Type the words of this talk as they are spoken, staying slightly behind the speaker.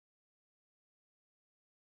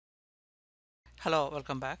Hello,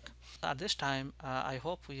 welcome back. At this time, I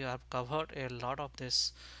hope we have covered a lot of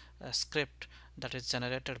this script that is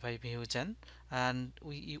generated by VuGen, and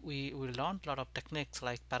we learned a lot of techniques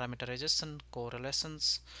like parameterization,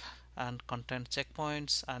 correlations, and content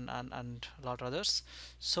checkpoints, and a lot of others,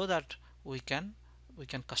 so that we can we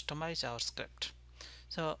can customize our script.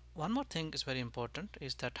 So one more thing is very important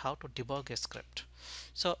is that how to debug a script.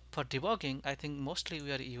 So for debugging, I think mostly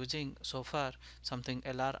we are using so far something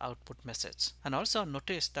LR output message. And also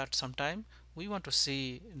notice that sometime we want to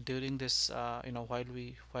see during this, while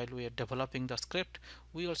we are developing the script,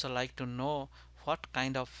 we also like to know what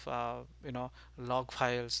kind of log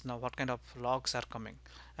files, now what kind of logs are coming.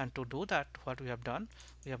 And to do that, what we have done,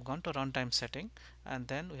 we have gone to runtime setting, and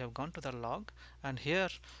then we have gone to the log, and here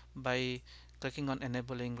by clicking on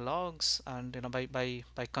enabling logs, and by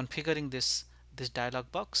configuring this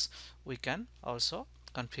dialog box, we can also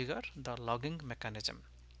configure the logging mechanism.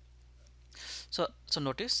 So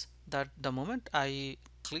notice that the moment I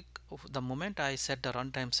set the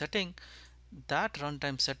runtime setting, that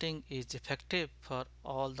runtime setting is effective for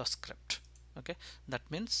all the script. Okay, that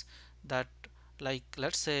means that, like,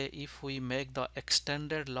 let's say if we make the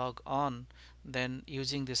extended log on, then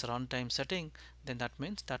using this runtime setting, then that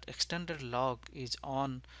means that extended log is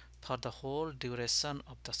on for the whole duration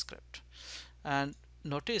of the script. And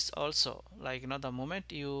notice also, like, the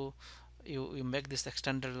moment you make this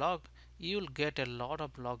extended log, you will get a lot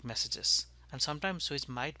of log messages, and sometimes which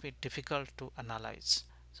might be difficult to analyze.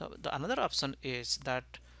 So the another option is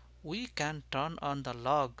that we can turn on the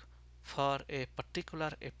log for a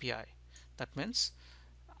particular API. That means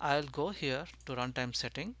I'll go here to runtime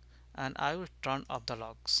setting and I will turn off the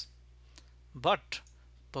logs. But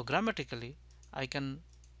programmatically, I can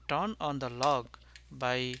turn on the log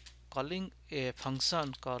by calling a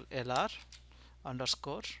function called lr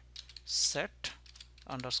underscore set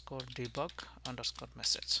underscore debug underscore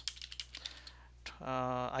message.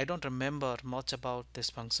 I don't remember much about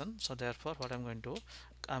this function, so therefore what I'm going to do,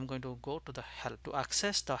 I'm going to go to the help. To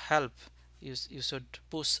access the help, you should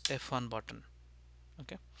push F1 button.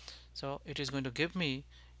 Okay, so it is going to give me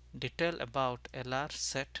detail about lr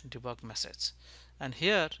set debug message, and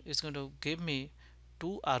here it's going to give me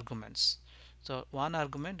two arguments. So one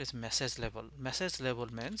argument is message label. Message label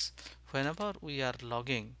means whenever we are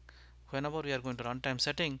logging, whenever we are going to runtime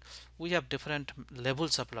setting, we have different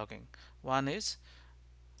levels of logging. One is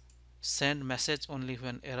send message only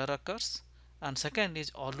when error occurs, and second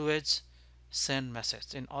is always send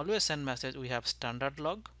message. In always send message, we have standard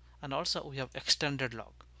log, and also we have extended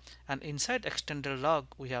log, and inside extended log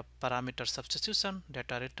we have parameter substitution,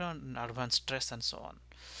 data return, and advanced stress, and so on.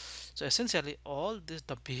 So essentially all this,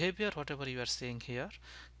 the behavior whatever you are seeing here,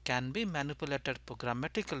 can be manipulated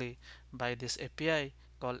programmatically by this API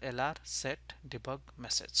called lr set debug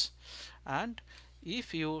message. And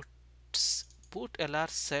if you put lr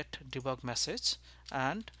set debug message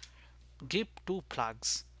and give two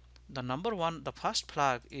flags, the first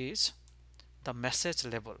flag is the message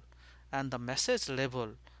label, and the message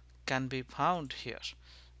label can be found here.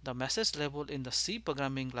 The message label in the C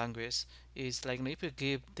programming language is like, if you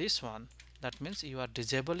give this one, that means you are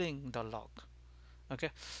disabling the log. Okay,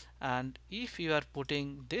 and if you are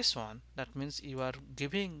putting this one, that means you are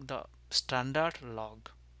giving the standard log.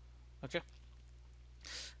 Okay,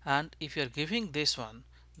 and if you are giving this one,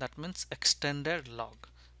 that means extended log.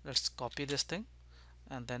 Let's copy this thing,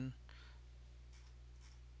 and then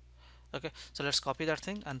okay, so let's copy that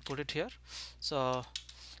thing and put it here. So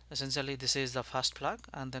essentially this is the first flag,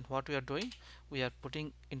 and then what we are doing, we are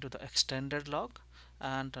putting into the extended log,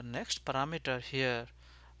 and the next parameter here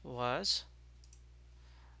was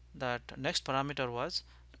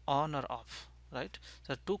on or off, right?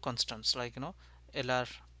 So two constants, like, lr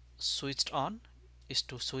switched on is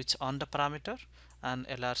to switch on the parameter, and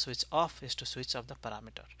lr switch off is to switch off the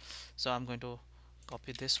parameter. So I'm going to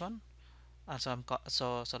copy this one, and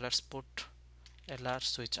so let's put lr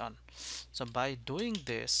switch on. So by doing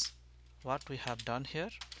this, what we have done here,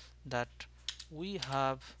 that we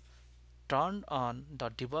have turned on the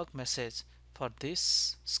debug message for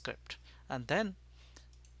this script, and then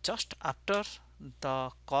just after the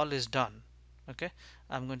call is done, okay,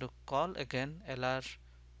 I'm going to call again lr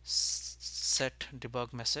set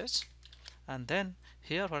debug message, and then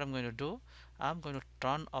here what I'm going to do, I'm going to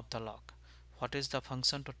turn off the log. What is the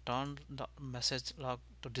function to turn the message log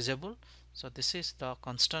to disable? So this is the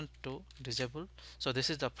constant to disable, so this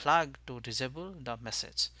is the flag to disable the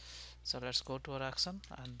message. So let's go to our action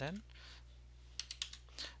and then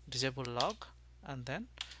disable log, and then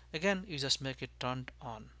again you just make it turned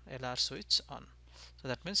on, lr switch on. So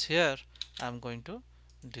that means here I'm going to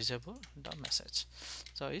disable the message.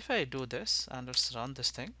 So if I do this and let's run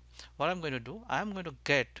this thing, what I'm going to do, I'm going to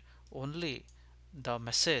get only the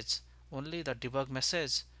message, only the debug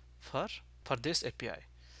message for this API.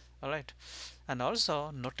 Alright, and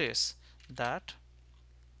also notice that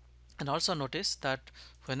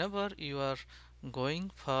whenever you are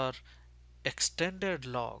going for extended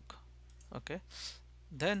log, okay,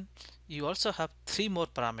 then you also have three more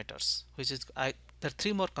parameters, which is there are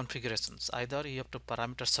three more configurations. Either you have to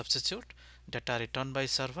parameter substitute, data returned by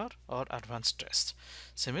server, or advanced test.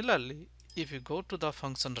 Similarly, if you go to the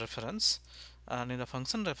function reference, and in the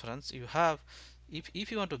function reference you have,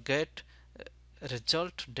 if you want to get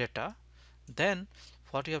result data, then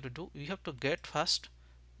what you have to do, you have to get first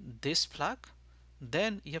this flag,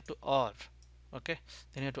 then you have to OR, okay,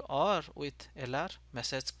 then you have to OR with lr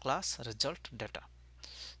message class result data.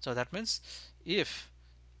 So that means if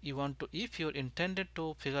you're intended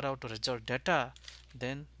to figure out result data,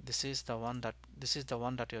 then this is the one that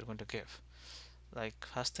you're going to give. Like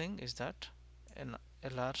first thing is that an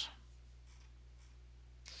lr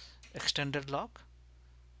extended log,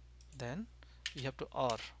 then you have to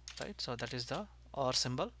OR, right? So that is the OR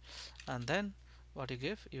symbol, and then what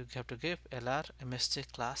you have to give lr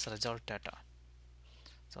msg class result data.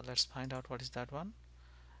 So let's find out what is that one.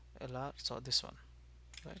 Lr, so this one,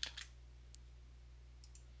 right?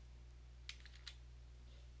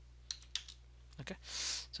 Okay,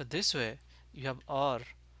 so this way you have OR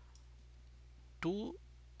two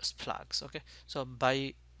flags. Okay, so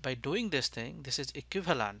by doing this thing, this is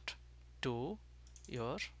equivalent to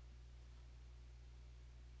your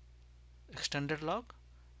extended log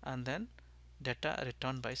and then data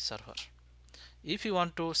returned by server. If you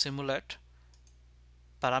want to simulate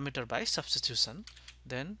parameter by substitution,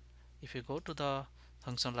 then if you go to the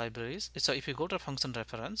function libraries, so if you go to function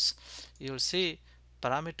reference, you will see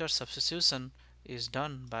parameter substitution is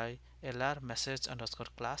done by lr message underscore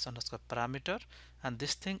class underscore parameter, and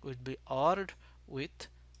this thing would be ORed with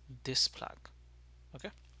this flag.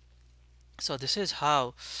 Okay, so this is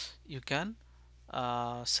how you can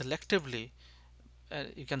selectively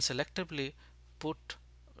put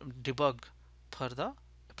debug for the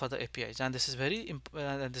APIs, and this is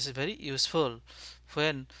very useful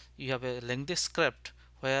when you have a lengthy script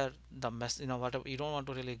where the whatever you don't want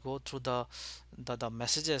to really go through the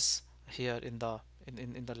messages here in the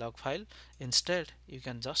log file. Instead, you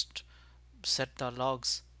can just set the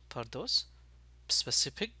logs for those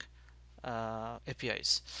specific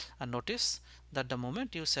APIs, and notice that the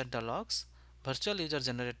moment you set the logs, virtual user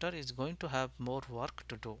generator is going to have more work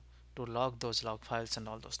to do to log those log files and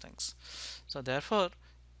all those things. So therefore,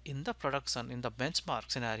 in the production, in the benchmark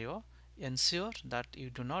scenario, ensure that you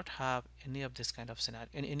do not have any of this kind of scenario,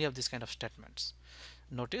 any of these kind of statements.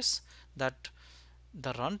 Notice that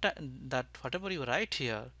the runtime, that whatever you write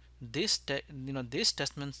here, these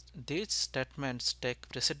statements take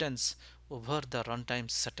precedence over the runtime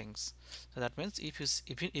settings. So that means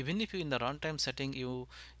even if you in the runtime setting you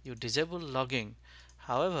disable logging,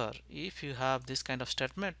 however, if you have this kind of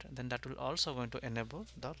statement, then that will also going to enable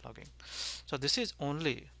the logging. So this is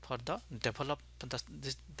only for the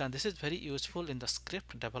this is very useful in the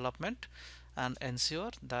script development, and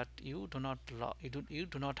ensure that you do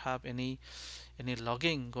not have any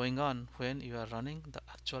logging going on when you are running the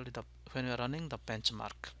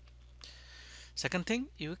benchmark. Second thing,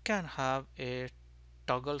 you can have a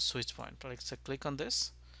toggle switch point. Like, so click on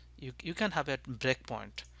this, you can have a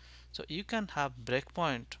breakpoint. So you can have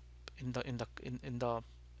breakpoint in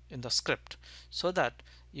the script, so that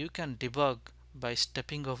you can debug by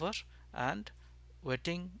stepping over and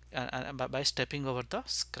waiting, and by stepping over the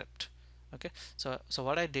script. Okay, so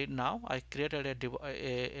what I did now, I created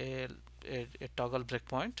a toggle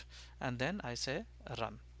breakpoint, and then I say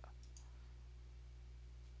run.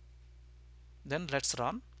 Then let's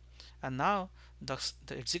run, and now the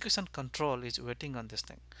execution control is waiting on this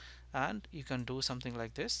thing, and you can do something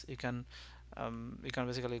like this. You can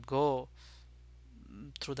basically go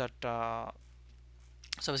through that.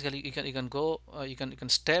 So basically, you can go you can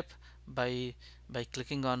step by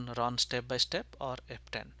clicking on run step by step or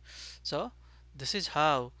F10. So this is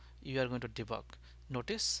how you are going to debug.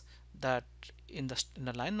 Notice that in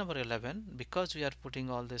the line number 11, because we are putting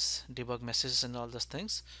all this debug messages and all those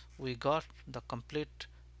things, we got the complete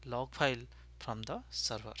log file from the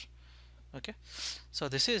server. Okay, so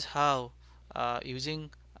this is how using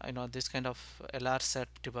this kind of lr set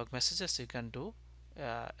debug messages you can do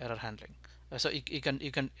error handling. So you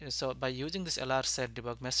can so by using this lr set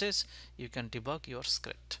debug message, you can debug your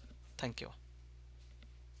script. Thank you.